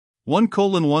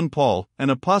1:1 Paul,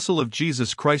 an apostle of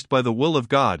Jesus Christ by the will of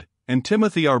God, and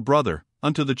Timothy our brother,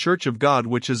 unto the church of God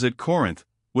which is at Corinth,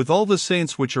 with all the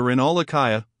saints which are in all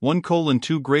Achaia,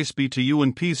 1:2 Grace be to you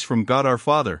and peace from God our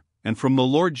Father, and from the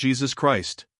Lord Jesus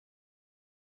Christ.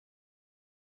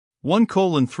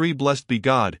 1:3 Blessed be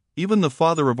God, even the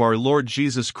Father of our Lord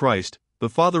Jesus Christ, the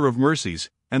Father of mercies,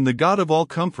 and the God of all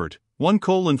comfort,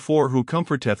 1:4 Who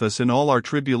comforteth us in all our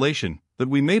tribulation, that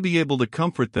we may be able to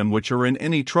comfort them which are in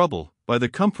any trouble, by the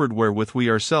comfort wherewith we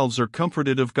ourselves are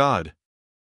comforted of God.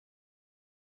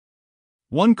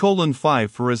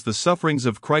 1:5 For as the sufferings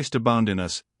of Christ abound in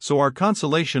us, so our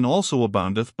consolation also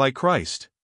aboundeth by Christ.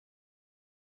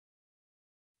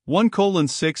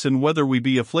 1:6 And whether we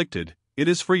be afflicted, it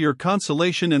is for your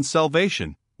consolation and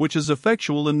salvation, which is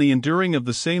effectual in the enduring of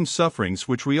the same sufferings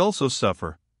which we also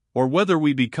suffer, or whether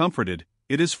we be comforted,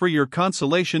 it is for your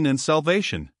consolation and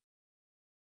salvation.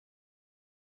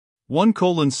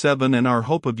 1:7 And our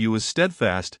hope of you is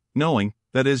steadfast, knowing,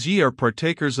 that as ye are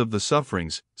partakers of the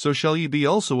sufferings, so shall ye be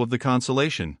also of the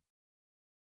consolation.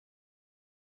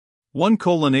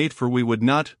 1:8 For we would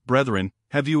not, brethren,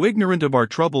 have you ignorant of our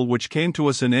trouble which came to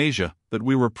us in Asia, that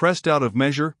we were pressed out of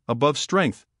measure, above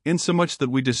strength, insomuch that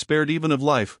we despaired even of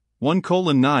life.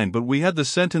 1:9 But we had the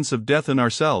sentence of death in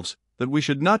ourselves, that we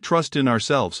should not trust in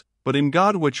ourselves, but in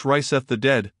God which riseth the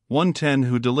dead. 1:10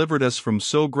 Who delivered us from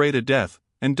so great a death,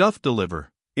 and doth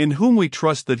deliver, in whom we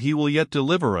trust that he will yet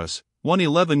deliver us.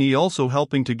 1:11 Ye also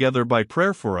helping together by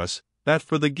prayer for us, that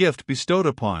for the gift bestowed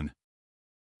upon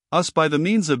us by the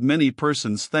means of many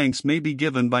persons thanks may be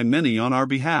given by many on our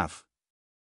behalf.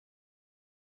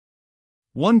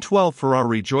 1:12 For our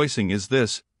rejoicing is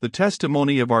this, the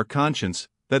testimony of our conscience,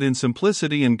 that in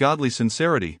simplicity and godly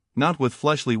sincerity, not with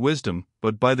fleshly wisdom,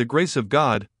 but by the grace of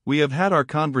God, we have had our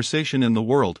conversation in the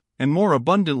world, and more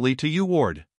abundantly to you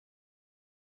ward.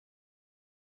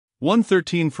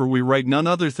 1:13 For we write none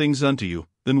other things unto you,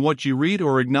 than what ye read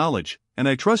or acknowledge, and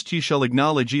I trust ye shall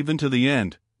acknowledge even to the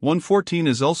end. 1:14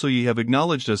 As also ye have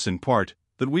acknowledged us in part,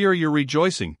 that we are your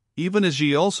rejoicing, even as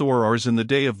ye also are ours in the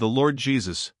day of the Lord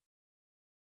Jesus.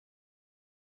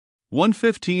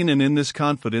 1:15 And in this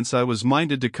confidence I was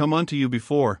minded to come unto you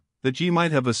before, that ye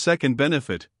might have a second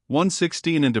benefit.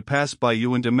 1:16 And to pass by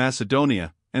you into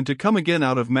Macedonia, and to come again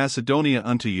out of Macedonia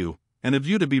unto you, and of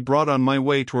you to be brought on my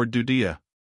way toward Judea.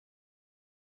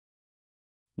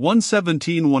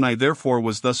 1:17 When I therefore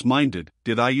was thus minded,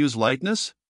 did I use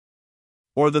lightness?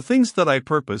 Or the things that I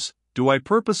purpose, do I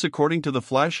purpose according to the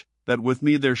flesh, that with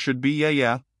me there should be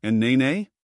yea, and nay?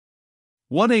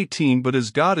 1:18 But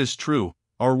as God is true,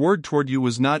 our word toward you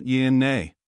was not yea and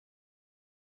nay.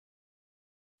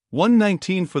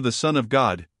 1:19 For the Son of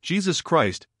God, Jesus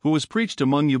Christ, who was preached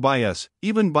among you by us,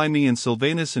 even by me and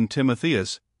Silvanus and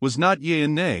Timotheus, was not yea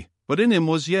and nay, but in him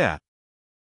was yea.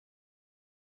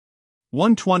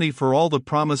 1:20 For all the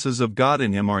promises of God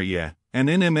in him are yea, and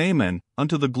in him amen,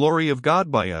 unto the glory of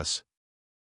God by us.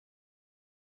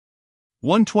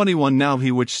 1:21 Now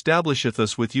he which stablisheth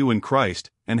us with you in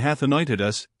Christ, and hath anointed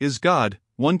us, is God.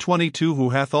 1:22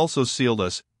 Who hath also sealed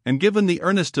us, and given the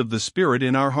earnest of the Spirit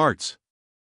in our hearts.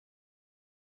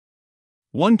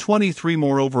 1:23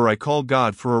 Moreover I call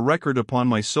God for a record upon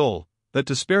my soul, that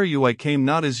to spare you I came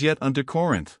not as yet unto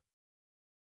Corinth.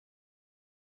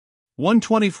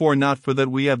 1:24 Not for that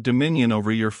we have dominion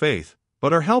over your faith,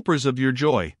 but are helpers of your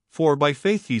joy, for by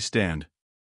faith ye stand.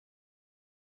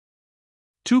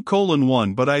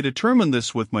 2:1 But I determined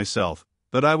this with myself,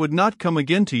 that I would not come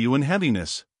again to you in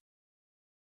heaviness.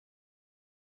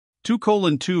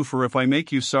 2:2 For if I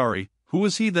make you sorry, who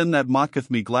is he then that mocketh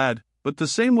me glad, but the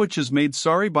same which is made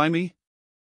sorry by me?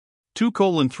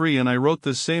 2:3 And I wrote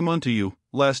this same unto you,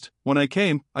 lest, when I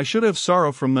came, I should have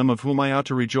sorrow from them of whom I ought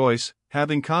to rejoice,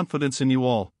 having confidence in you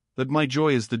all, that my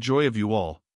joy is the joy of you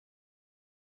all.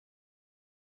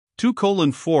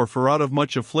 2:4 For out of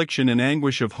much affliction and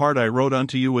anguish of heart I wrote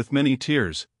unto you with many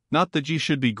tears, not that ye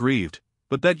should be grieved,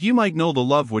 but that ye might know the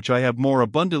love which I have more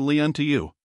abundantly unto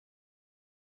you.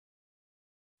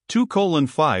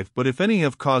 2:5 But if any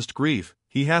have caused grief,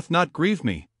 he hath not grieved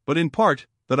me, but in part,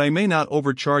 that I may not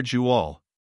overcharge you all.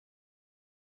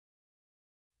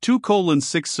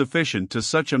 2:6 Sufficient to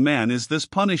such a man is this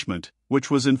punishment, which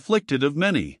was inflicted of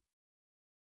many.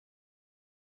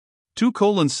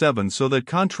 2:7 So that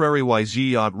contrariwise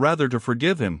ye ought rather to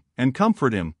forgive him, and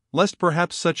comfort him, lest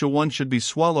perhaps such a one should be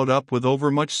swallowed up with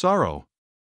overmuch sorrow.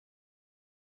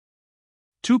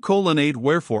 2:8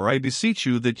 Wherefore I beseech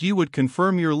you that ye would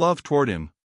confirm your love toward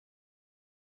him.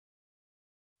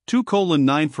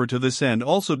 2:9 For to this end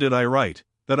also did I write,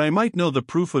 that I might know the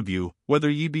proof of you, whether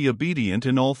ye be obedient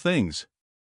in all things.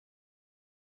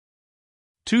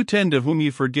 2:10 To whom ye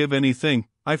forgive anything,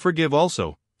 I forgive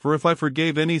also, for if I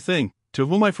forgave anything, to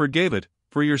whom I forgave it,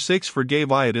 for your sakes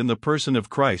forgave I it in the person of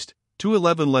Christ.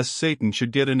 2:11 Lest Satan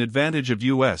should get an advantage of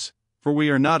us, for we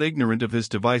are not ignorant of his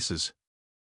devices.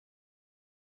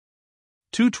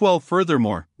 2:12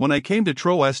 Furthermore, when I came to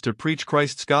Troas to preach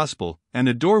Christ's gospel, and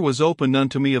a door was opened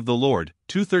unto me of the Lord.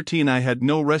 2:13 I had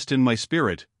no rest in my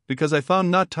spirit, because I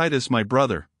found not Titus my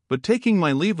brother, but taking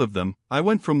my leave of them, I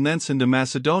went from thence into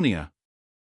Macedonia.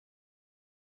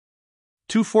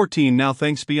 2:14 Now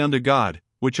thanks be unto God,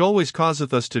 which always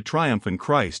causeth us to triumph in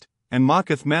Christ, and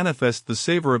maketh manifest the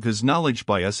savour of his knowledge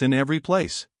by us in every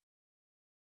place.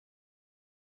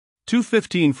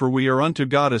 2:15 For we are unto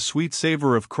God a sweet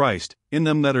savour of Christ, in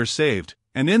them that are saved,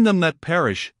 and in them that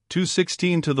perish.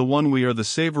 2:16 To the one we are the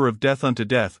savour of death unto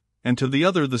death, and to the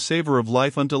other the savour of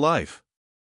life unto life.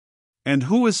 And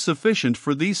who is sufficient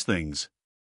for these things?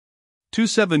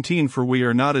 2:17 For we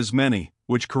are not as many,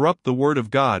 which corrupt the word of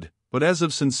God, but as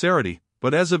of sincerity,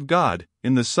 but as of God,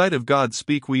 in the sight of God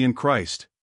speak we in Christ.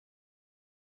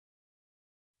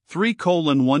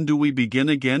 3:1 Do we begin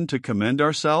again to commend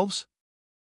ourselves?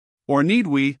 Or need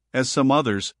we, as some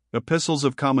others, epistles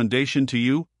of commendation to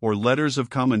you, or letters of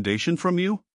commendation from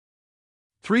you?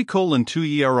 3:2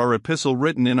 Ye are our epistle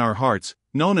written in our hearts,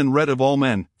 known and read of all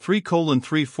men.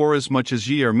 3:3 Forasmuch as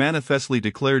ye are manifestly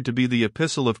declared to be the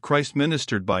epistle of Christ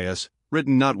ministered by us,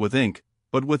 written not with ink,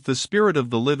 but with the Spirit of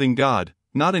the living God,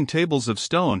 not in tables of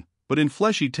stone, but in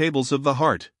fleshy tables of the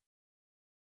heart.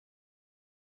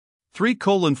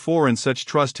 3:4 And such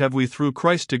trust have we through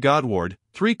Christ to Godward.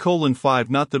 3:5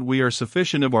 Not that we are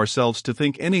sufficient of ourselves to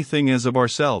think anything as of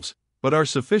ourselves, but our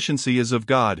sufficiency is of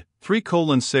God.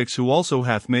 3:6 Who also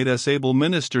hath made us able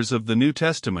ministers of the New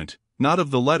Testament, not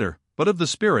of the letter, but of the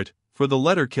Spirit, for the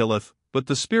letter killeth, but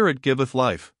the Spirit giveth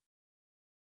life.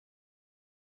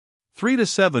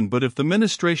 3-7 But if the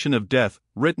ministration of death,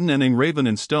 written and engraven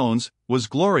in stones, was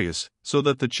glorious, so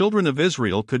that the children of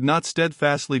Israel could not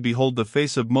steadfastly behold the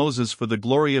face of Moses for the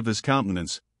glory of his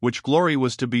countenance, which glory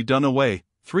was to be done away.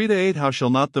 3-8 How shall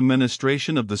not the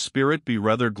ministration of the Spirit be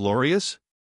rather glorious?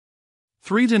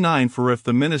 3-9 For if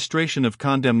the ministration of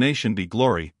condemnation be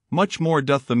glory, much more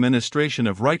doth the ministration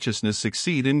of righteousness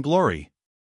exceed in glory.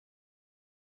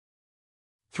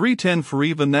 3:10 For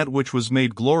even that which was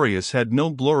made glorious had no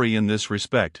glory in this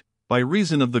respect, by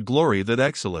reason of the glory that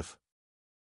excelleth.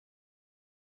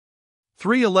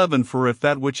 3:11 For if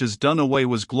that which is done away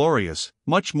was glorious,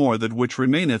 much more that which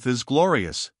remaineth is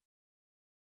glorious.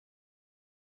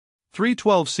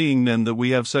 3:12 Seeing then that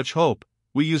we have such hope,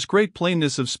 we use great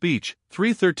plainness of speech.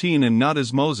 3:13 And not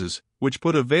as Moses, which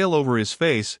put a veil over his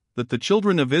face, that the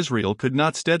children of Israel could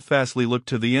not steadfastly look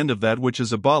to the end of that which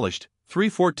is abolished.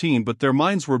 3:14 But their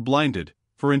minds were blinded,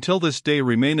 for until this day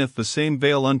remaineth the same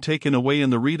veil untaken away in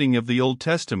the reading of the Old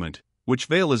Testament, which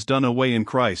veil is done away in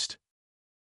Christ.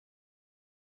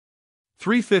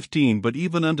 3:15 But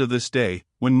even unto this day,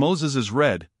 when Moses is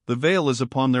read, the veil is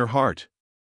upon their heart.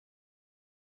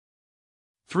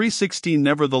 3:16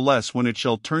 Nevertheless when it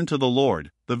shall turn to the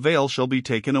Lord, the veil shall be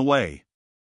taken away.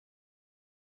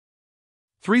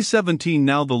 3:17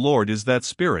 Now the Lord is that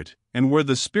Spirit, and where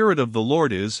the Spirit of the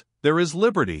Lord is, there is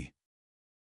liberty.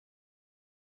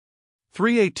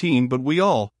 3:18 But we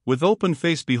all, with open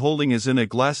face beholding as in a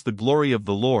glass the glory of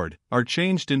the Lord, are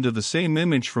changed into the same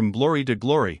image from glory to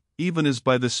glory, even as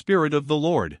by the Spirit of the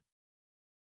Lord.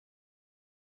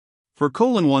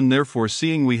 4:1 Therefore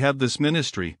seeing we have this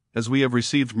ministry, as we have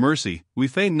received mercy, we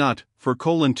faint not.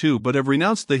 4:2 But have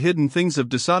renounced the hidden things of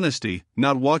dishonesty,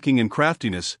 not walking in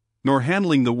craftiness, nor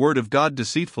handling the word of God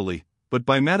deceitfully, but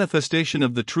by manifestation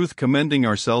of the truth commending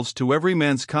ourselves to every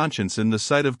man's conscience in the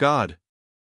sight of God.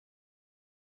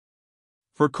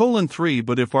 4:3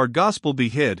 But if our gospel be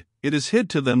hid, it is hid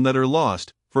to them that are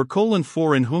lost.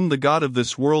 4:4 In whom the God of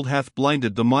this world hath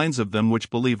blinded the minds of them which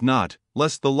believe not,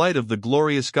 lest the light of the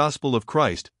glorious gospel of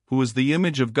Christ, who is the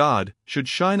image of God, should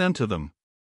shine unto them.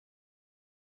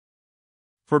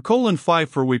 4:5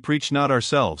 For we preach not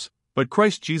ourselves, but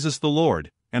Christ Jesus the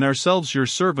Lord, and ourselves your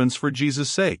servants for Jesus'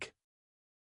 sake.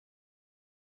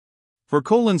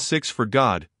 4:6 For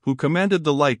God, who commanded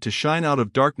the light to shine out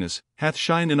of darkness, hath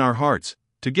shined in our hearts,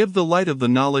 to give the light of the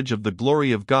knowledge of the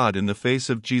glory of God in the face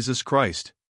of Jesus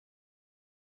Christ.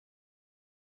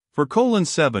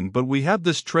 4:7 But we have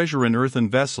this treasure in earthen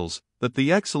vessels, that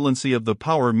the excellency of the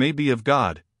power may be of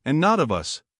God, and not of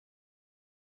us.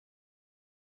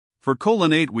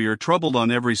 4:8 We are troubled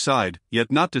on every side,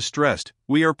 yet not distressed,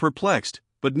 we are perplexed,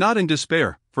 but not in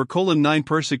despair. 4:9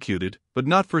 Persecuted, but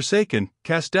not forsaken,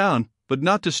 cast down, but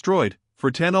not destroyed.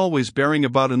 4:10 Always bearing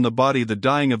about in the body the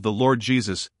dying of the Lord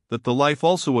Jesus, that the life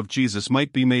also of Jesus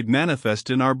might be made manifest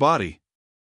in our body.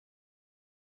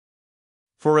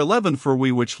 For 11 For we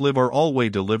which live are alway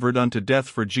delivered unto death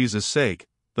for Jesus' sake,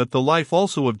 that the life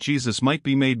also of Jesus might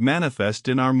be made manifest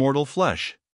in our mortal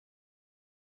flesh.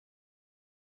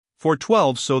 For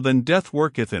 12 So then death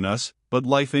worketh in us, but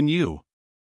life in you.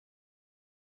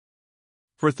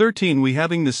 For 13 We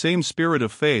having the same spirit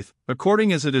of faith,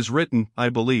 according as it is written, I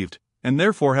believed, and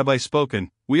therefore have I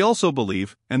spoken, we also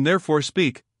believe, and therefore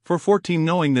speak. For 14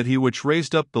 Knowing that he which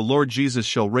raised up the Lord Jesus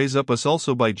shall raise up us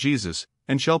also by Jesus,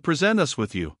 and shall present us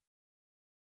with you.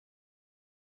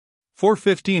 For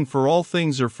 15 For all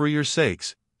things are for your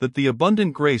sakes, that the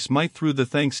abundant grace might through the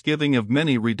thanksgiving of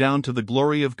many redound to the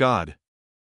glory of God.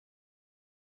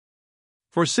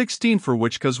 For 16 For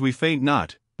which cause we faint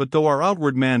not, but though our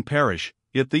outward man perish,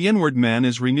 yet the inward man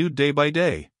is renewed day by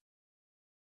day.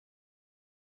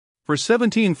 For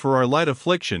 17 For our light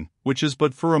affliction, which is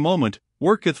but for a moment,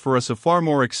 worketh for us a far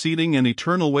more exceeding and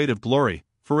eternal weight of glory.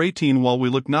 For 18 While we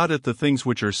look not at the things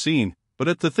which are seen, but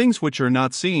at the things which are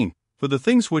not seen, for the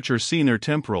things which are seen are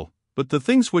temporal, but the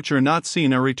things which are not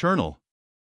seen are eternal.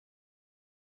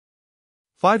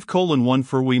 5:1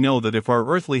 For we know that if our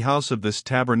earthly house of this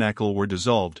tabernacle were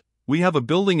dissolved, we have a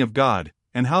building of God,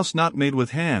 an house not made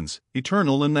with hands,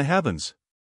 eternal in the heavens.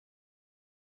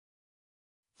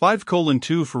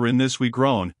 5:2 For in this we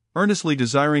groan, earnestly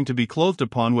desiring to be clothed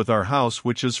upon with our house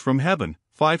which is from heaven.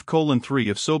 5:3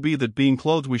 If so be that being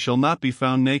clothed we shall not be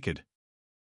found naked.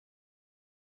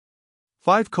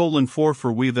 5:4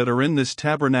 For we that are in this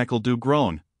tabernacle do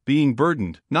groan, being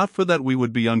burdened, not for that we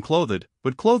would be unclothed,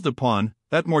 but clothed upon,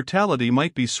 that mortality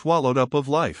might be swallowed up of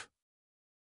life.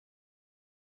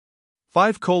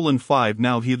 5:5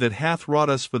 Now he that hath wrought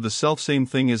us for the selfsame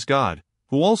thing is God,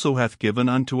 who also hath given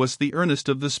unto us the earnest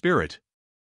of the Spirit.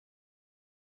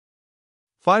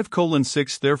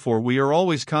 5:6 Therefore we are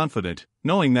always confident,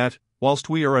 knowing that, whilst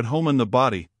we are at home in the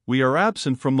body, we are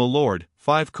absent from the Lord.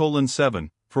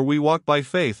 5:7 For we walk by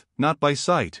faith, not by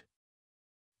sight.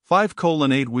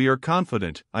 5:8 We are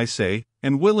confident, I say,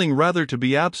 and willing rather to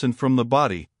be absent from the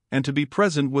body, and to be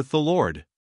present with the Lord.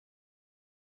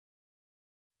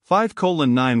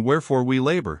 5:9 Wherefore we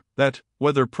labor, that,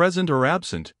 whether present or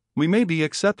absent, we may be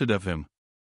accepted of him.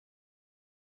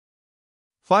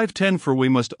 5:10 For we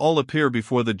must all appear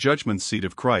before the judgment seat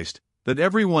of Christ, that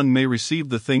every one may receive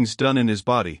the things done in his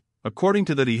body, according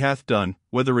to that he hath done,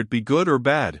 whether it be good or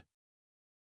bad.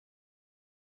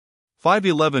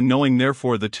 5:11 Knowing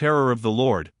therefore the terror of the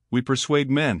Lord, we persuade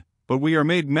men, but we are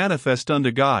made manifest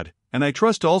unto God, and I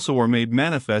trust also are made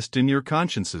manifest in your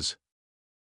consciences.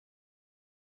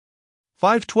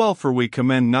 5:12 For we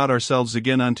commend not ourselves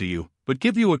again unto you, but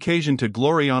give you occasion to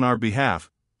glory on our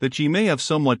behalf, that ye may have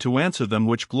somewhat to answer them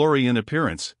which glory in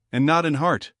appearance, and not in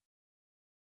heart.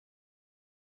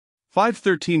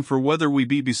 5:13 For whether we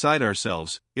be beside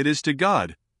ourselves, it is to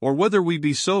God, or whether we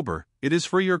be sober, it is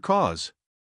for your cause.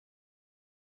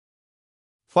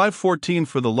 5:14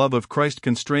 For the love of Christ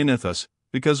constraineth us,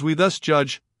 because we thus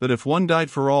judge, that if one died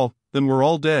for all, then were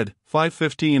all dead.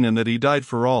 5:15 And that he died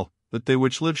for all, that they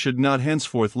which live should not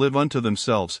henceforth live unto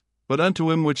themselves, but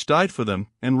unto him which died for them,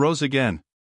 and rose again.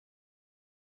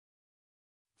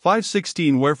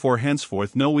 5:16 Wherefore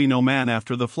henceforth know we no man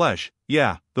after the flesh,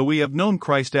 yea, though we have known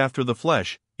Christ after the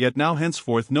flesh, yet now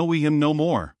henceforth know we him no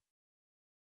more.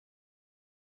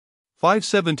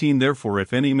 5:17 Therefore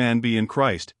if any man be in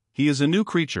Christ, he is a new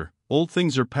creature, old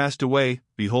things are passed away,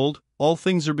 behold, all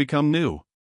things are become new.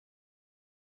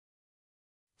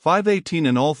 5:18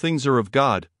 And all things are of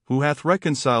God, who hath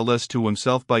reconciled us to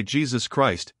himself by Jesus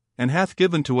Christ, and hath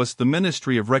given to us the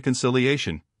ministry of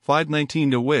reconciliation.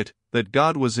 5:19 To wit, that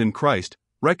God was in Christ,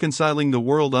 reconciling the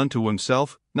world unto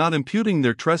himself, not imputing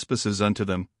their trespasses unto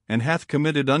them, and hath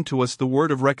committed unto us the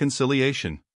word of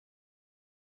reconciliation.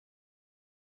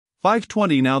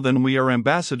 5:20 Now then we are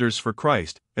ambassadors for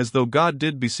Christ, as though God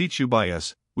did beseech you by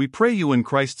us, we pray you in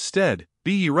Christ's stead,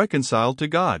 be ye reconciled to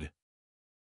God.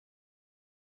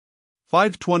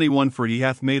 5:21 For he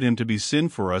hath made him to be sin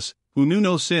for us, who knew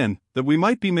no sin, that we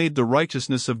might be made the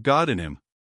righteousness of God in him.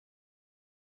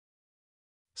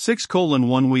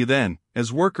 6:1 We then,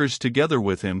 as workers together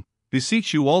with him,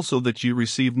 beseech you also that ye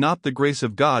receive not the grace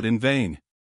of God in vain.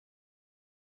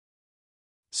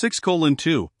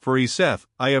 6:2 For he saith,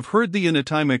 I have heard thee in a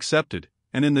time accepted,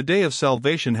 and in the day of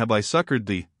salvation have I succored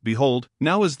thee. Behold,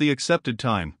 now is the accepted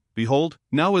time, behold,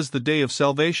 now is the day of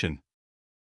salvation.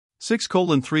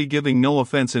 6:3 Giving no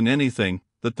offense in anything,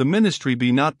 that the ministry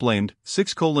be not blamed.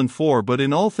 6:4 But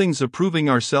in all things approving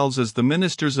ourselves as the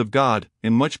ministers of God,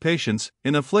 in much patience,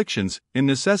 in afflictions, in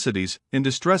necessities, in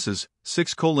distresses.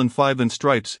 6:5 In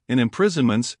stripes, in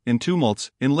imprisonments, in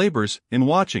tumults, in labors, in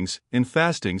watchings, in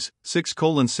fastings.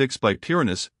 6:6 By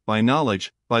pureness, by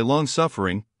knowledge, by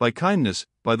long-suffering, by kindness,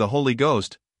 by the Holy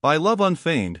Ghost, by love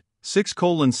unfeigned.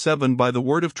 6:7 By the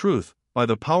word of truth, by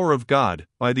the power of God,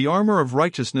 by the armor of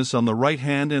righteousness on the right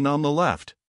hand and on the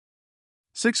left.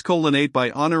 6:8 By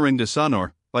honor and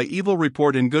dishonor, by evil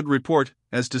report and good report,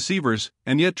 as deceivers,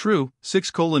 and yet true.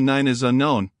 6:9 Is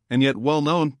unknown, and yet well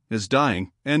known, as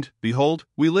dying, and, behold,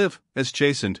 we live, as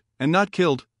chastened, and not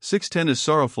killed. 6:10 Is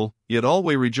sorrowful, yet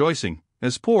always rejoicing,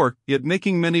 as poor, yet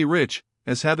making many rich,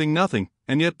 as having nothing,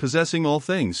 and yet possessing all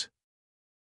things.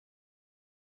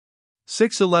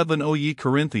 6:11 O ye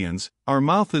Corinthians, our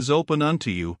mouth is open unto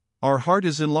you, our heart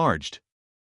is enlarged.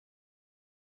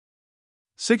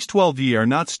 6:12 Ye are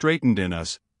not straitened in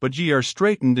us, but ye are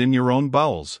straitened in your own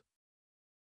bowels.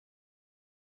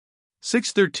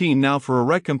 6:13 Now for a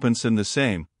recompense in the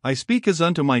same, I speak as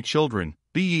unto my children,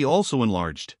 be ye also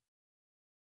enlarged.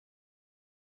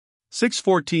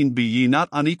 6:14 Be ye not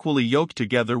unequally yoked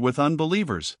together with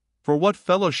unbelievers, for what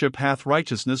fellowship hath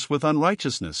righteousness with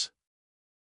unrighteousness?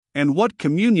 And what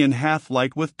communion hath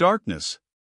light with darkness?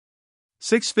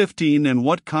 6:15 And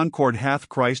what concord hath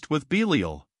Christ with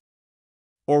Belial?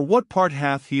 Or what part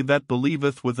hath he that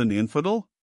believeth with an infidel?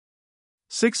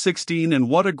 6:16 And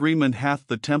what agreement hath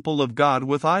the temple of God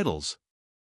with idols?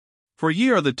 For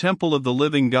ye are the temple of the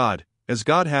living God, as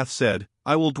God hath said,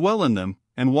 I will dwell in them,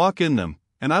 and walk in them,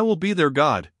 and I will be their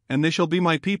God, and they shall be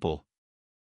my people.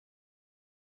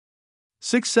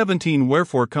 6:17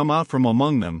 Wherefore come out from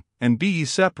among them, and be ye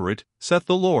separate, saith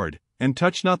the Lord, and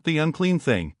touch not the unclean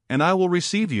thing, and I will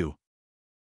receive you.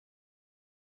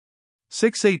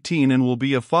 6:18 And will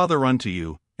be a father unto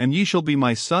you, and ye shall be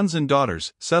my sons and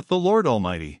daughters, saith the Lord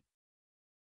Almighty.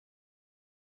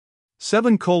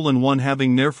 7:1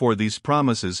 Having therefore these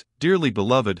promises, dearly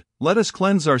beloved, let us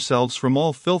cleanse ourselves from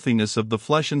all filthiness of the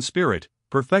flesh and spirit,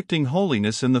 perfecting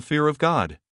holiness in the fear of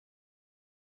God.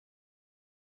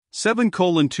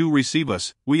 7:2 Receive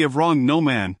us, we have wronged no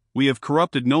man, we have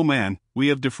corrupted no man, we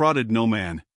have defrauded no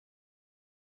man.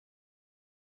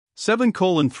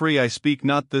 7:3 I speak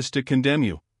not this to condemn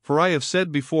you, for I have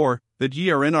said before, that ye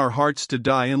are in our hearts to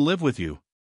die and live with you.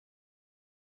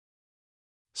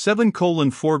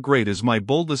 7:4 Great is my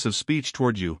boldness of speech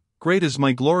toward you, great is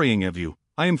my glorying of you,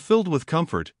 I am filled with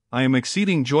comfort, I am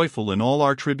exceeding joyful in all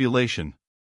our tribulation.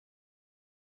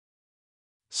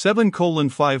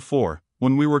 7:5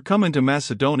 When we were come into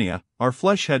Macedonia, our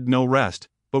flesh had no rest,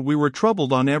 but we were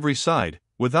troubled on every side,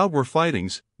 without were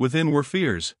fightings, within were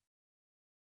fears.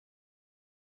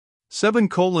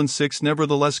 7:6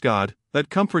 Nevertheless God, that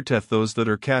comforteth those that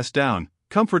are cast down,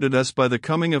 comforted us by the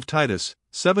coming of Titus.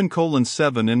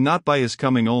 7:7 And not by his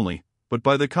coming only, but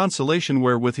by the consolation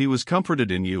wherewith he was comforted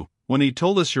in you, when he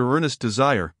told us your earnest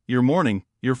desire, your mourning,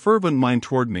 your fervent mind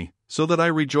toward me, so that I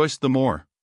rejoiced the more.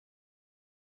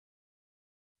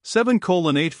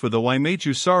 7:8 For though I made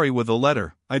you sorry with a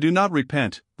letter, I do not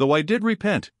repent, though I did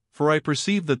repent, for I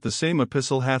perceive that the same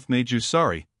epistle hath made you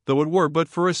sorry, though it were but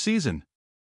for a season.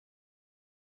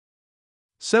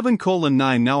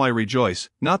 7:9 Now I rejoice,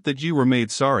 not that ye were made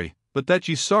sorry, but that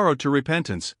ye sorrowed to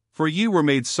repentance, for ye were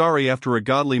made sorry after a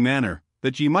godly manner,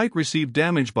 that ye might receive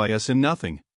damage by us in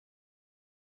nothing.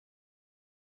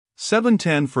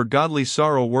 7:10 For godly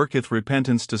sorrow worketh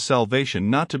repentance to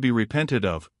salvation not to be repented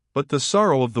of, but the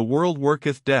sorrow of the world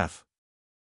worketh death.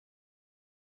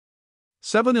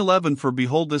 7:11 For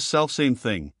behold this selfsame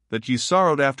thing, that ye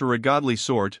sorrowed after a godly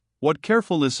sort, what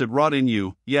carefulness it wrought in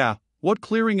you, yea, what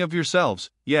clearing of yourselves,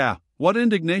 yea, what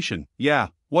indignation, yea,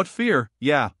 what fear,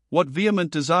 yea, what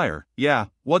vehement desire, yea,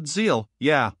 what zeal,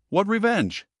 yea, what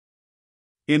revenge.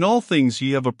 In all things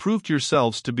ye have approved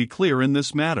yourselves to be clear in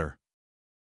this matter.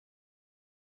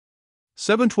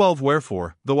 7:12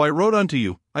 Wherefore, though I wrote unto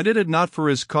you, I did it not for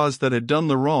his cause that had done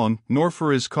the wrong, nor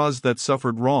for his cause that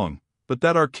suffered wrong, but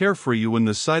that our care for you in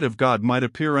the sight of God might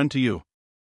appear unto you.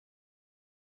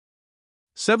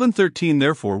 7:13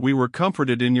 Therefore we were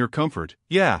comforted in your comfort,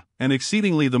 yea, and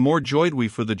exceedingly the more joyed we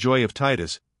for the joy of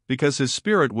Titus, because his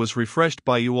spirit was refreshed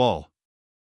by you all.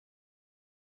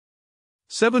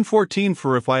 7:14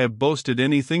 For if I have boasted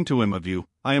anything to him of you,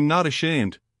 I am not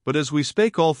ashamed, but as we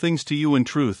spake all things to you in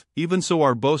truth, even so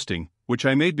our boasting, which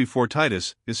I made before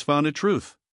Titus, is found a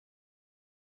truth.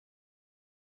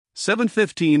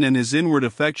 7:15 And his inward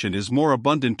affection is more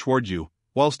abundant toward you,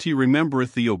 whilst he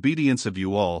remembereth the obedience of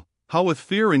you all, how with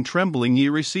fear and trembling ye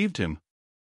received him.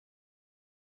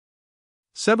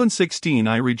 7:16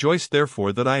 I rejoice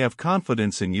therefore that I have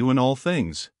confidence in you in all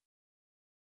things.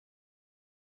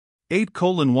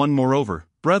 8:1 Moreover,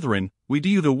 brethren, we do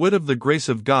you to wit of the grace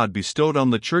of God bestowed on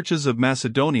the churches of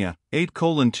Macedonia.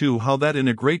 8:2 How that in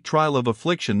a great trial of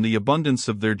affliction the abundance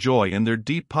of their joy and their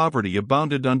deep poverty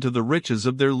abounded unto the riches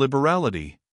of their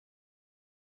liberality.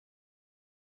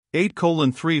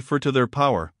 8:3 For to their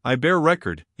power, I bear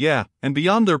record, yea, and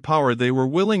beyond their power they were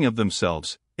willing of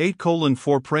themselves.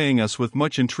 8:4 Praying us with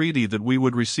much entreaty that we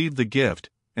would receive the gift,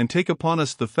 and take upon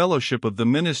us the fellowship of the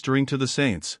ministering to the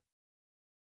saints.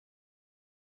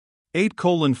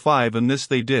 8:5 And this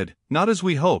they did, not as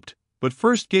we hoped, but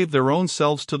first gave their own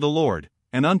selves to the Lord,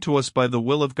 and unto us by the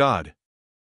will of God.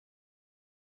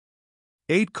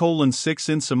 8:6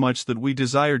 Insomuch that we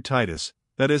desired Titus,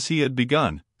 that as he had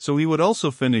begun, so he would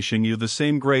also finish in you the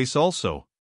same grace also.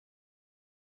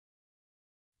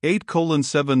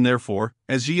 8:7 Therefore,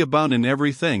 as ye abound in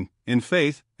everything, in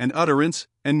faith, and utterance,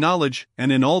 and knowledge,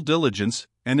 and in all diligence,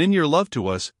 and in your love to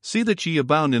us, see that ye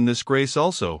abound in this grace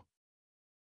also.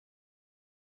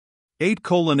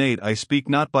 8:8 I speak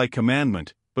not by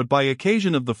commandment, but by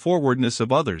occasion of the forwardness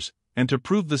of others, and to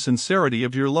prove the sincerity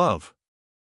of your love.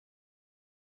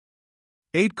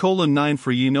 8:9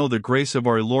 For ye know the grace of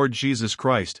our Lord Jesus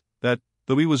Christ, that,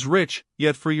 though he was rich,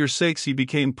 yet for your sakes he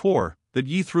became poor, that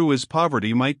ye through his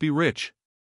poverty might be rich.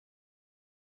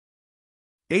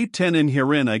 8:10 And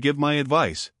herein I give my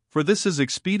advice, for this is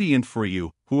expedient for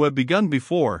you, who have begun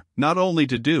before, not only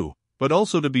to do, but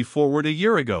also to be forward a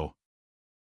year ago.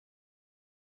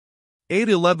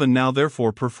 8:11 Now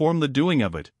therefore perform the doing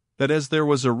of it, that as there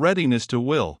was a readiness to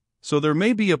will, so there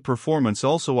may be a performance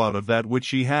also out of that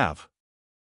which ye have.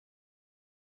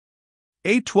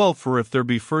 8:12 For if there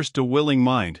be first a willing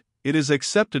mind, it is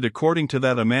accepted according to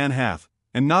that a man hath,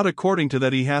 and not according to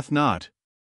that he hath not.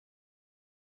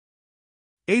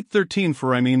 8:13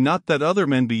 For I mean not that other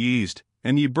men be eased,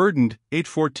 and ye burdened.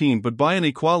 8:14 But by an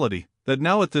equality, that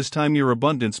now at this time your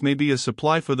abundance may be a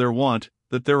supply for their want,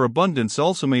 that their abundance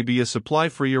also may be a supply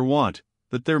for your want,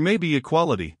 that there may be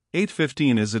equality.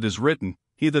 8:15 As it is written,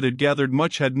 he that had gathered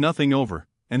much had nothing over,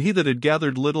 and he that had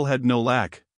gathered little had no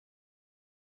lack.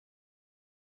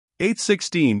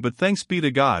 8:16 But thanks be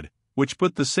to God, which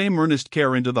put the same earnest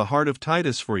care into the heart of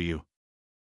Titus for you.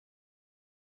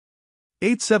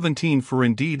 8:17 For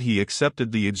indeed he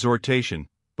accepted the exhortation,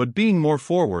 but being more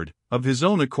forward, of his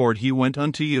own accord he went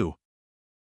unto you.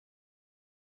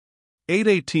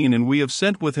 8:18 And we have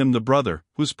sent with him the brother,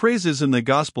 whose praise is in the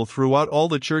gospel throughout all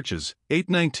the churches.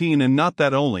 8:19 And not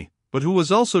that only, but who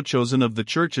was also chosen of the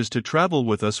churches to travel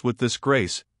with us with this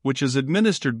grace, which is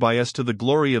administered by us to the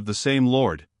glory of the same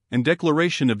Lord, and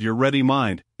declaration of your ready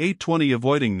mind. 8:20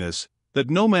 Avoiding this, that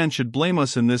no man should blame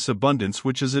us in this abundance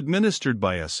which is administered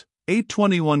by us.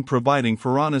 8:21 Providing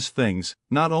for honest things,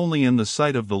 not only in the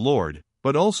sight of the Lord,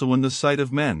 but also in the sight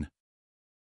of men.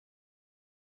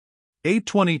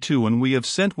 8:22 And we have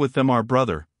sent with them our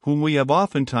brother, whom we have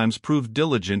oftentimes proved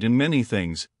diligent in many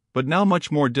things, but now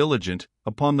much more diligent,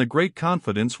 upon the great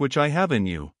confidence which I have in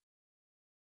you.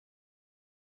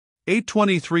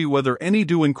 8:23 Whether any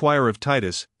do inquire of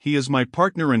Titus, he is my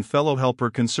partner and fellow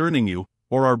helper concerning you,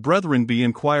 or our brethren be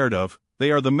inquired of, they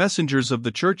are the messengers of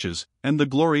the churches, and the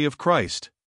glory of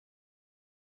Christ.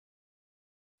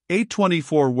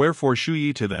 8:24 Wherefore shew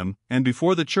ye to them, and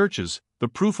before the churches, the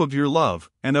proof of your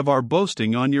love, and of our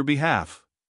boasting on your behalf.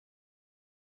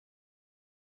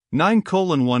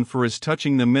 9:1 For as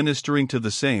touching the ministering to the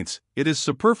saints, it is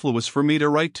superfluous for me to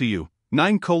write to you.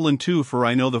 9:2 For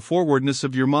I know the forwardness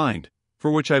of your mind,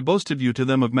 for which I boasted you to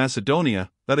them of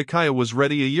Macedonia, that Achaia was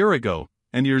ready a year ago,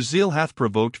 and your zeal hath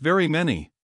provoked very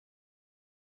many.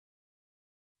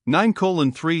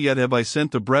 9:3 Yet have I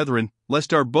sent the brethren,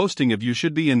 lest our boasting of you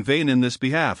should be in vain in this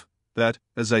behalf, that,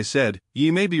 as I said,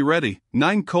 ye may be ready.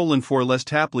 9:4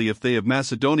 Lest haply if they of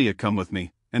Macedonia come with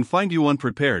me, and find you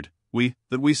unprepared,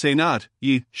 that we say not,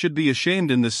 ye, should be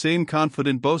ashamed in this same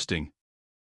confident boasting.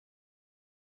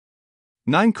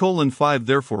 9:5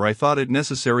 Therefore I thought it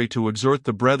necessary to exhort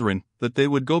the brethren, that they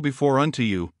would go before unto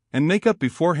you, and make up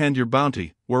beforehand your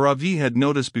bounty, whereof ye had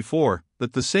notice before,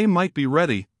 that the same might be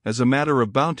ready, as a matter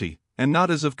of bounty, and not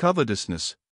as of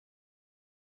covetousness.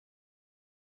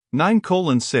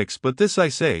 9:6 But this I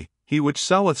say, he which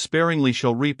soweth sparingly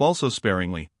shall reap also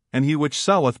sparingly, and he which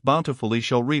soweth bountifully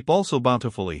shall reap also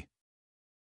bountifully.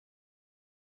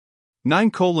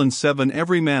 9:7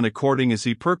 Every man according as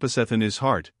he purposeth in his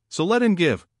heart, so let him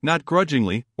give, not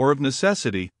grudgingly, or of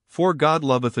necessity, for God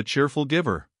loveth a cheerful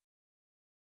giver.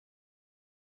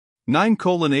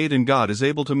 9:8 And God is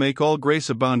able to make all grace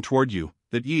abound toward you,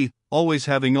 that ye, always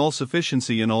having all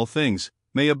sufficiency in all things,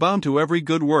 may abound to every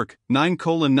good work.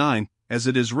 9:9, as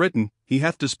it is written, He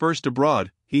hath dispersed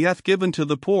abroad, He hath given to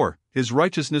the poor, His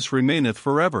righteousness remaineth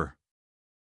forever.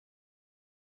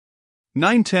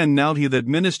 9:10 Now he that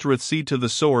ministereth seed to the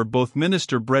sower both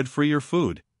minister bread for your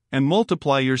food, and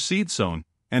multiply your seed sown,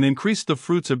 and increase the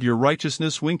fruits of your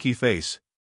righteousness. Winky face.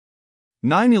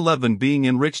 9:11 Being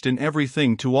enriched in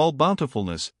everything to all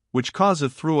bountifulness, which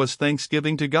causeth through us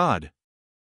thanksgiving to God.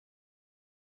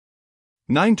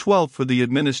 9:12 For the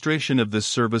administration of this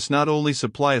service not only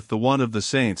supplieth the want of the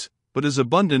saints, but is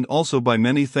abundant also by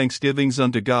many thanksgivings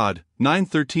unto God.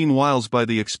 9:13 Whiles by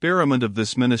the experiment of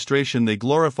this ministration they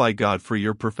glorify God for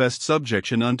your professed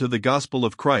subjection unto the gospel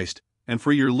of Christ, and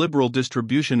for your liberal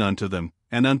distribution unto them,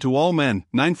 and unto all men.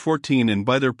 9:14 And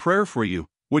by their prayer for you,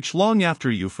 which long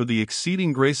after you for the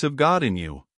exceeding grace of God in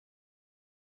you.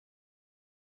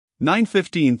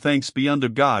 9:15 Thanks be unto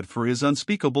God for His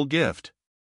unspeakable gift.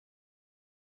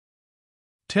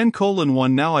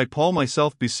 10:1 Now I Paul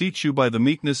myself beseech you by the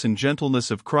meekness and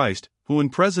gentleness of Christ, who in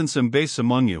presence am base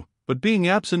among you, but being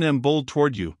absent am bold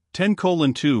toward you.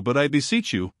 10:2 But I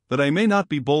beseech you, that I may not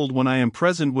be bold when I am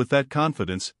present with that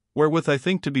confidence, wherewith I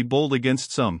think to be bold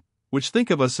against some, which think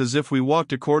of us as if we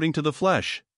walked according to the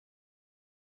flesh.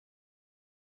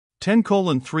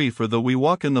 10:3 For though we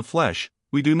walk in the flesh,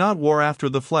 we do not war after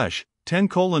the flesh.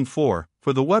 10:4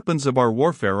 For the weapons of our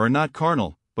warfare are not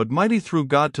carnal, but mighty through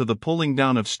God to the pulling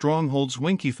down of strongholds.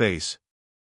 Winky face.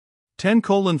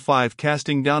 10:5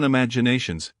 Casting down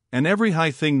imaginations, and every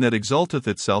high thing that exalteth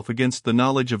itself against the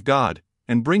knowledge of God,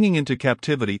 and bringing into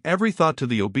captivity every thought to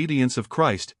the obedience of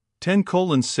Christ.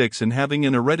 10:6 And having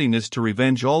in a readiness to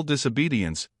revenge all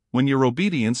disobedience, when your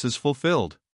obedience is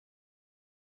fulfilled.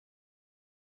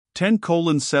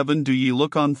 10:7 Do ye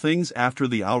look on things after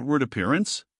the outward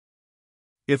appearance?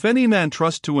 If any man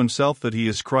trust to himself that he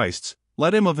is Christ's,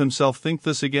 let him of himself think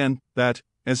this again, that,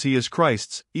 as he is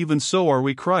Christ's, even so are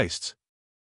we Christ's.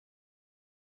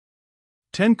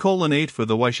 10:8 For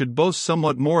though I should boast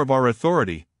somewhat more of our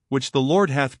authority, which the Lord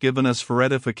hath given us for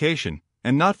edification,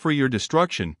 and not for your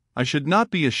destruction, I should not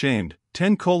be ashamed.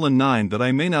 10:9 That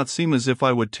I may not seem as if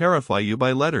I would terrify you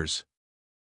by letters.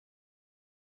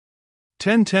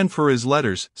 10:10 For his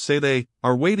letters, say they,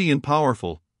 are weighty and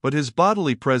powerful, but his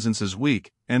bodily presence is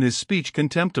weak, and his speech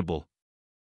contemptible.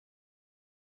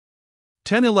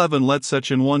 10:11 Let such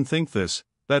an one think this,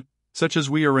 that, such as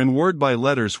we are in word by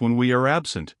letters when we are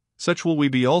absent, such will we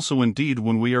be also in deed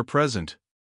when we are present.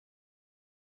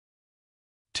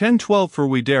 10:12 For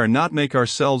we dare not make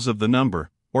ourselves of the number,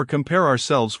 or compare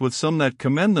ourselves with some that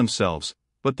commend themselves,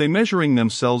 but they measuring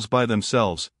themselves by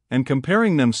themselves, and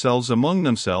comparing themselves among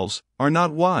themselves, are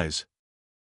not wise.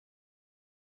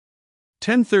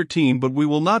 10:13 But we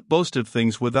will not boast of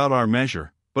things without our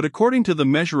measure, but according to the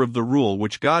measure of the rule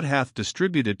which God hath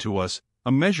distributed to us,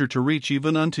 a measure to reach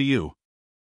even unto you.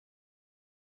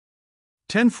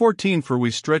 10:14 For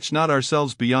we stretch not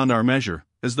ourselves beyond our measure,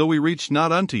 as though we reached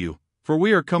not unto you, for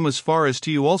we are come as far as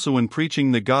to you also in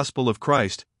preaching the gospel of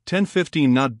Christ. 10:15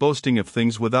 Not boasting of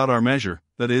things without our measure,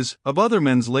 that is, of other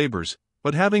men's labors,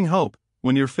 but having hope,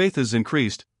 when your faith is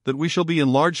increased, that we shall be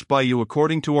enlarged by you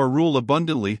according to our rule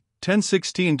abundantly.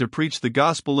 10:16 To preach the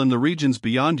gospel in the regions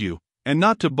beyond you, and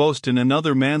not to boast in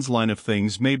another man's line of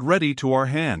things made ready to our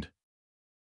hand.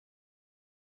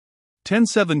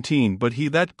 10:17 But he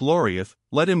that glorieth,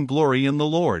 let him glory in the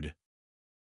Lord.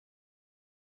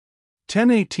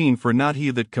 10:18 For not he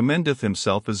that commendeth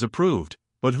himself is approved,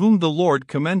 but whom the Lord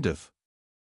commendeth.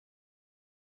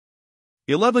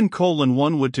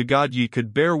 11:1 Would to God ye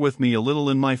could bear with me a little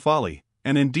in my folly,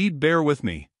 and indeed bear with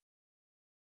me.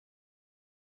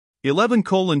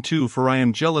 11:2 For I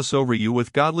am jealous over you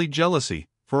with godly jealousy,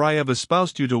 for I have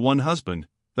espoused you to one husband,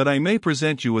 that I may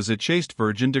present you as a chaste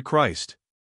virgin to Christ.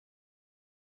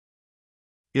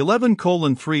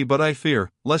 11:3 But I fear,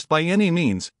 lest by any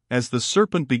means, as the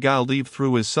serpent beguiled Eve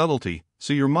through his subtlety,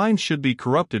 so your minds should be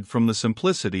corrupted from the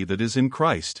simplicity that is in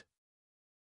Christ.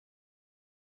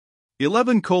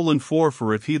 11:4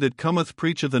 For if he that cometh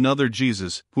preacheth another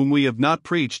Jesus, whom we have not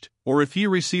preached, or if ye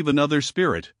receive another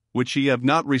Spirit, which ye have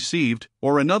not received,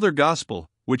 or another gospel,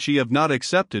 which ye have not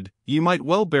accepted, ye might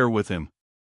well bear with him.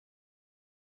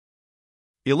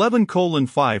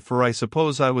 11:5 For I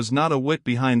suppose I was not a whit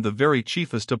behind the very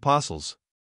chiefest apostles.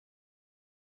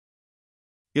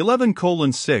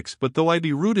 11:6 But though I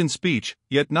be rude in speech,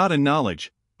 yet not in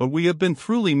knowledge, but we have been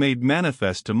throughly made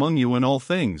manifest among you in all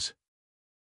things.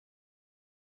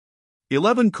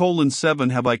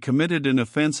 11:7 Have I committed an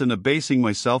offense in abasing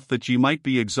myself that ye might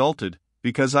be exalted,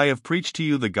 because I have preached to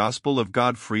you the gospel of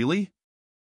God freely?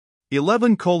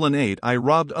 11:8 I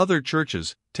robbed other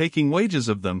churches, taking wages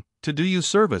of them, to do you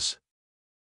service.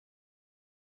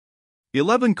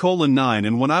 11:9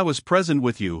 And when I was present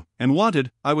with you, and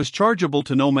wanted, I was chargeable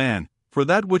to no man, for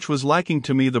that which was lacking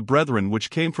to me the brethren which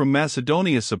came from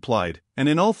Macedonia supplied, and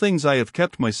in all things I have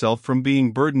kept myself from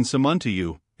being burdensome unto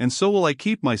you, and so will I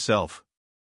keep myself.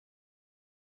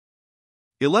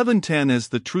 11:10 As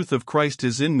the truth of Christ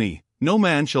is in me, no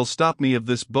man shall stop me of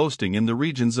this boasting in the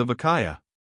regions of Achaia.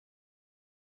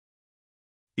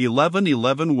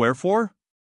 11:11 Wherefore?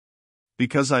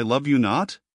 Because I love you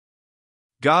not?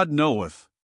 God knoweth.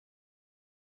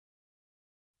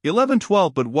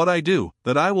 11:12 But what I do,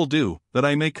 that I will do, that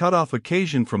I may cut off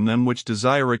occasion from them which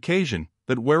desire occasion,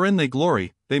 that wherein they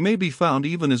glory, they may be found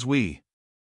even as we.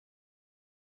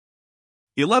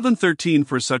 11:13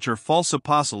 For such are false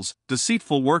apostles,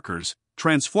 deceitful workers,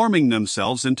 transforming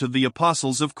themselves into the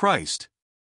apostles of Christ.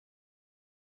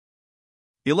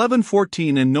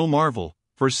 11:14 And no marvel,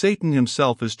 for Satan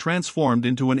himself is transformed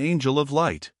into an angel of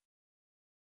light.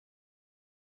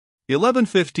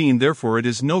 11:15 Therefore it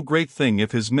is no great thing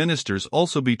if his ministers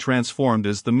also be transformed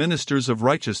as the ministers of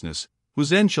righteousness,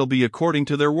 whose end shall be according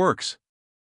to their works.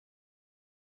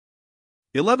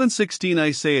 11:16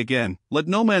 I say again, let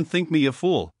no man think me a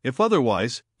fool, if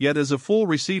otherwise, yet as a fool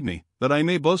receive me, that I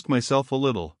may boast myself a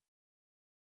little.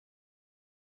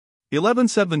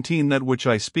 11:17 That which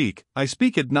I speak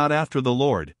it not after the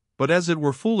Lord, but as it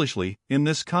were foolishly, in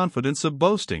this confidence of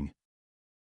boasting.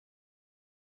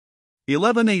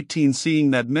 11:18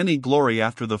 Seeing that many glory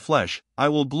after the flesh, I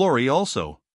will glory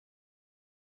also.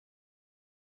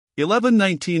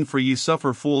 11:19 For ye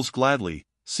suffer fools gladly,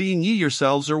 seeing ye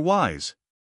yourselves are wise.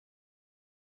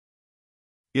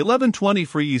 11:20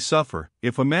 For ye suffer,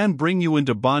 if a man bring you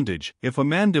into bondage, if a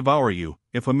man devour you,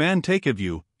 if a man take of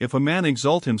you, if a man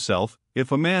exalt himself,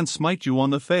 if a man smite you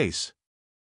on the face.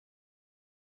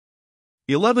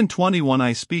 11:21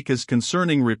 I speak as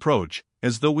concerning reproach,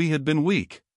 as though we had been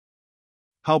weak.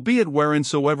 Howbeit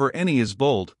whereinsoever any is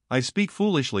bold, I speak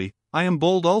foolishly, I am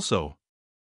bold also.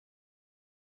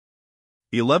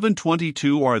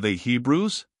 11:22 Are they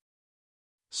Hebrews?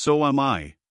 So am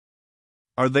I.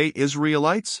 Are they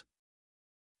Israelites?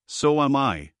 So am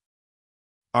I.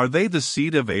 Are they the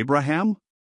seed of Abraham?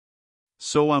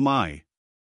 So am I.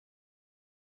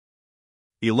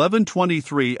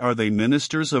 11:23 Are they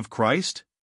ministers of Christ?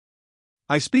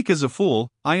 I speak as a fool,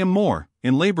 I am more,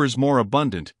 in labors more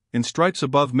abundant, in stripes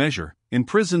above measure, in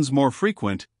prisons more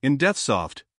frequent, in deaths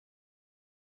oft.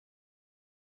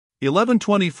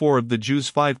 11:24 Of the Jews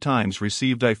 5 times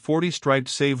received I 40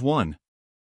 stripes save one.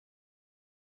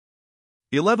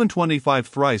 11:25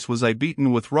 Thrice was I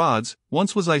beaten with rods,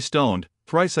 once was I stoned,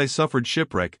 thrice I suffered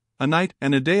shipwreck, a night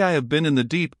and a day I have been in the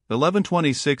deep.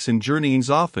 11:26 In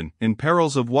journeyings often, in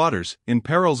perils of waters, in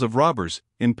perils of robbers,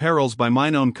 in perils by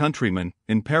mine own countrymen,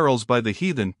 in perils by the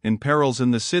heathen, in perils in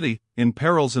the city, in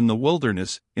perils in the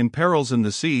wilderness, in perils in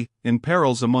the sea, in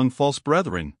perils among false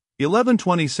brethren.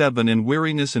 11:27 In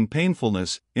weariness and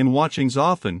painfulness, in watchings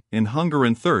often, in hunger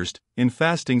and thirst, in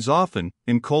fastings often,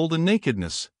 in cold and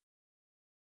nakedness.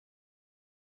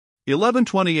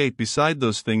 11:28 Beside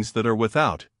those things that are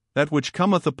without, that which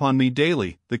cometh upon me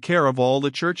daily, the care of all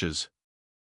the churches.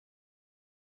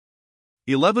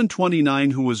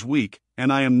 11:29 Who is weak,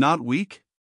 and I am not weak?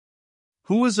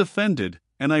 Who is offended,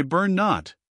 and I burn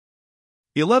not?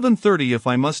 11:30 If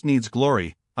I must needs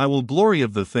glory, I will glory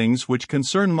of the things which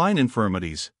concern mine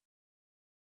infirmities.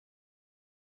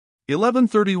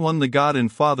 11:31 The God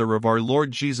and Father of our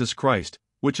Lord Jesus Christ,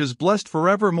 which is blessed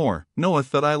forevermore,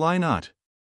 knoweth that I lie not.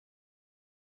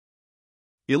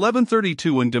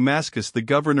 11:32 In Damascus the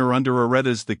governor under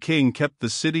Aretas the king kept the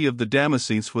city of the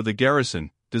Damascenes with a garrison,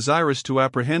 desirous to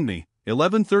apprehend me.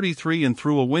 11:33 And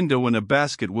through a window in a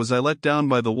basket was I let down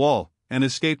by the wall, and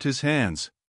escaped his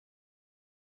hands.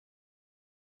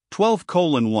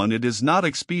 12:1 It is not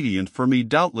expedient for me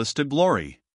doubtless to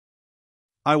glory.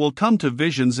 I will come to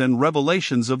visions and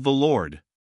revelations of the Lord.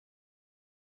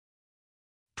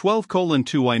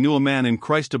 12:2 I knew a man in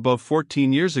Christ above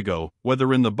 14 years ago,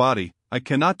 whether in the body, I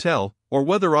cannot tell, or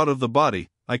whether out of the body,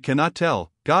 I cannot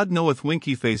tell. God knoweth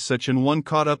winky face such an one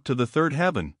caught up to the third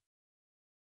heaven.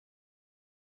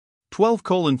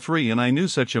 12:3 And I knew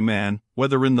such a man,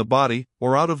 whether in the body,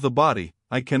 or out of the body,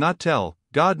 I cannot tell,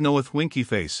 God knoweth winky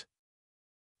face.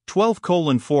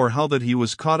 12:4 How that he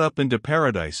was caught up into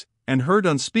paradise, and heard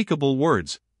unspeakable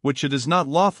words, which it is not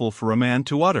lawful for a man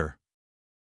to utter.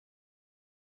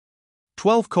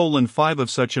 12:5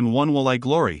 Of such an one will I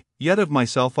glory, yet of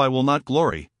myself I will not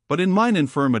glory, but in mine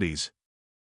infirmities.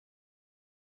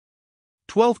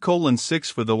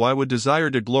 12:6 For though I would desire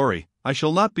to glory, I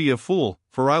shall not be a fool,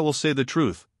 for I will say the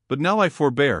truth, but now I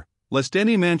forbear, lest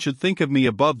any man should think of me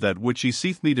above that which he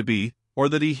seeth me to be, or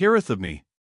that he heareth of me.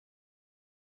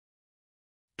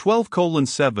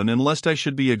 12:7 And lest I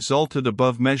should be exalted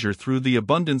above measure through the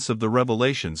abundance of the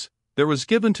revelations, there was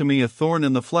given to me a thorn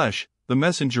in the flesh, the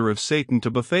messenger of Satan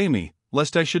to buffet me,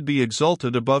 lest I should be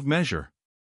exalted above measure.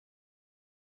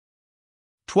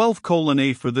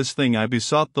 12:8 For this thing I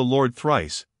besought the Lord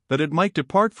thrice, that it might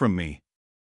depart from me.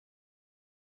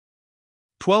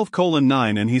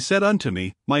 12:9 And he said unto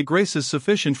me, My grace is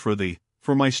sufficient for thee,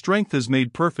 for my strength is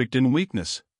made perfect in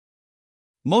weakness.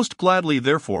 Most gladly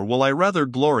therefore will I rather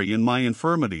glory in my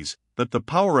infirmities, that the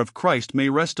power of Christ may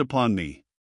rest upon me.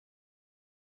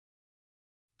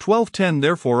 12:10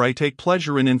 Therefore I take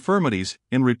pleasure in infirmities,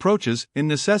 in reproaches, in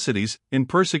necessities, in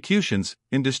persecutions,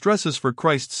 in distresses for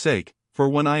Christ's sake, for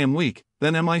when I am weak,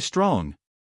 then am I strong.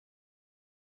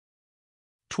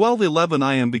 12:11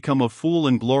 I am become a fool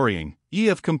in glorying, ye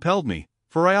have compelled me,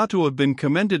 for I ought to have been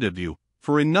commended of you,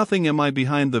 for in nothing am I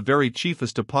behind the very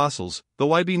chiefest apostles,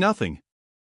 though I be nothing.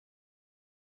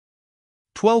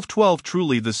 12:12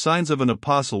 Truly the signs of an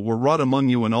apostle were wrought among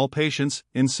you in all patience,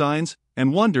 in signs,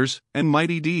 and wonders, and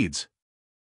mighty deeds.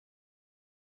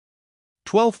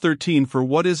 12:13 For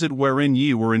what is it wherein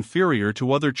ye were inferior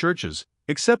to other churches,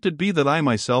 except it be that I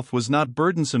myself was not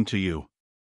burdensome to you?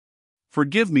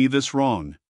 Forgive me this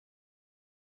wrong.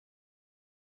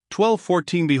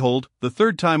 12:14 Behold, the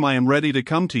third time I am ready to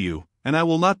come to you, and I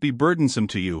will not be burdensome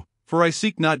to you, for I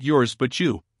seek not yours but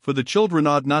you, for the children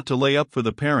ought not to lay up for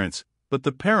the parents, but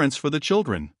the parents for the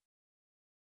children.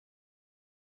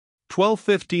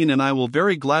 12:15 And I will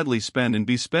very gladly spend and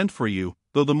be spent for you,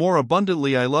 though the more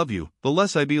abundantly I love you, the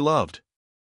less I be loved.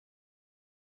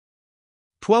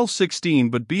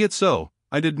 12:16 But be it so,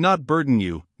 I did not burden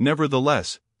you,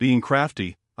 nevertheless, being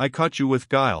crafty, I caught you with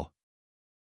guile.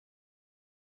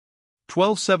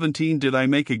 12:17 Did I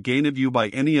make a gain of you by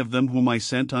any of them whom I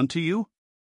sent unto you?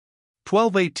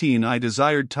 12:18 I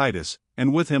desired Titus,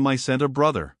 and with him I sent a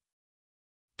brother.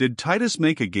 Did Titus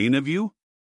make a gain of you?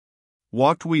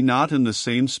 Walked we not in the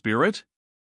same spirit?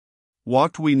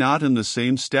 Walked we not in the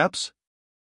same steps?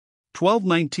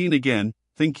 12:19 Again,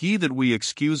 think ye that we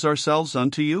excuse ourselves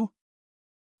unto you?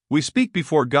 We speak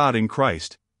before God in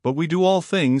Christ, but we do all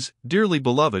things, dearly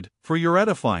beloved, for your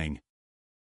edifying.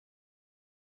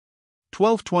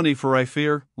 12:20 For I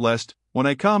fear, lest, when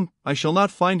I come, I shall not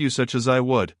find you such as I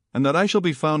would, and that I shall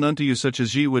be found unto you such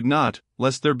as ye would not,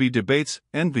 lest there be debates,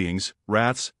 envyings,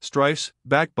 wraths, strifes,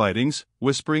 backbitings,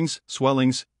 whisperings,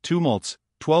 swellings, tumults.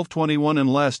 12:21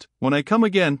 And lest, when I come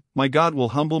again, my God will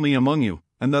humble me among you,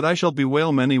 and that I shall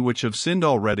bewail many which have sinned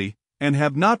already, and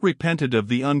have not repented of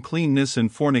the uncleanness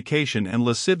and fornication and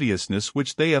lasciviousness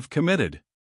which they have committed.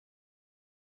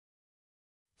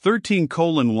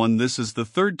 13:1 This is the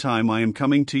third time I am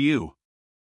coming to you.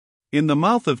 In the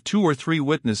mouth of 2 or 3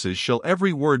 witnesses shall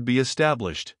every word be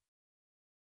established.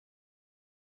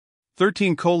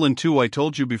 13:2 I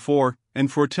told you before,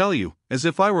 and foretell you, as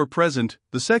if I were present,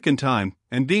 the second time,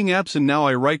 and being absent now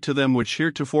I write to them which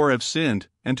heretofore have sinned,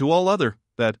 and to all other,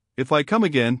 that, if I come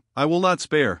again, I will not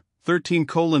spare.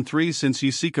 13:3 Since ye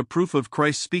seek a proof of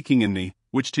Christ speaking in me,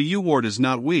 which to you ward is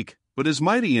not weak, but is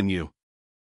mighty in you.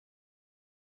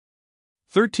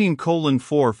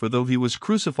 13:4 For though he was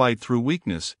crucified through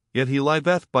weakness, yet he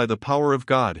liveth by the power of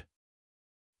God.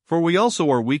 For we also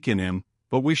are weak in him,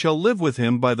 but we shall live with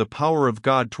him by the power of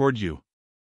God toward you.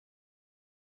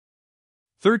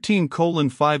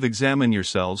 13:5 Examine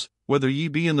yourselves, whether ye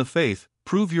be in the faith,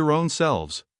 prove your own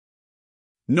selves.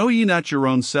 Know ye not your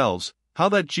own selves, how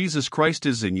that Jesus Christ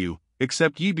is in you,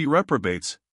 except ye be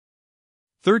reprobates?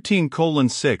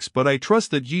 13:6 But I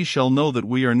trust that ye shall know that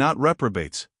we are not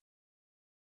reprobates.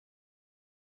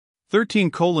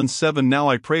 13:7 Now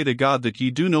I pray to God that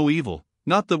ye do no evil,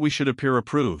 not that we should appear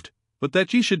approved, but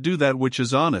that ye should do that which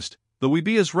is honest, though we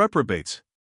be as reprobates.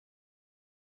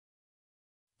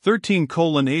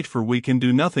 13:8 For we can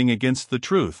do nothing against the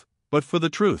truth, but for the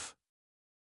truth.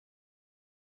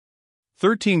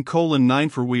 13:9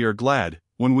 For we are glad,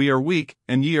 when we are weak,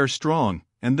 and ye are strong,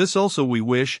 and this also we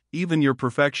wish, even your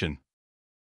perfection.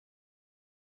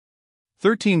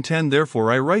 13:10 Therefore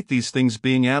I write these things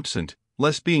being absent,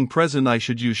 lest being present I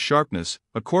should use sharpness,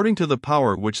 according to the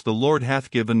power which the Lord hath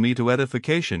given me to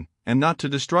edification, and not to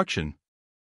destruction.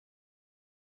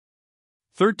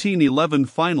 13:11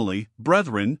 Finally,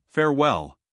 brethren,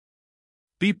 farewell.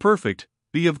 Be perfect,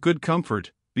 be of good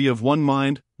comfort, be of one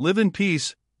mind, live in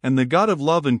peace, and the God of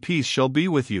love and peace shall be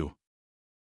with you.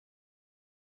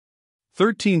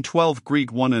 13:12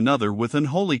 Greet one another with an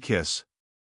holy kiss.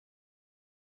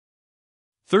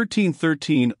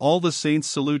 13:13 All the saints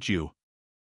salute you.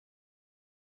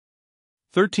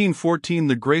 13:14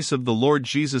 The grace of the Lord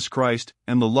Jesus Christ,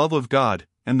 and the love of God,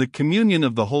 and the communion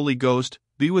of the Holy Ghost,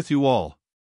 be with you all.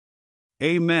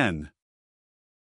 Amen.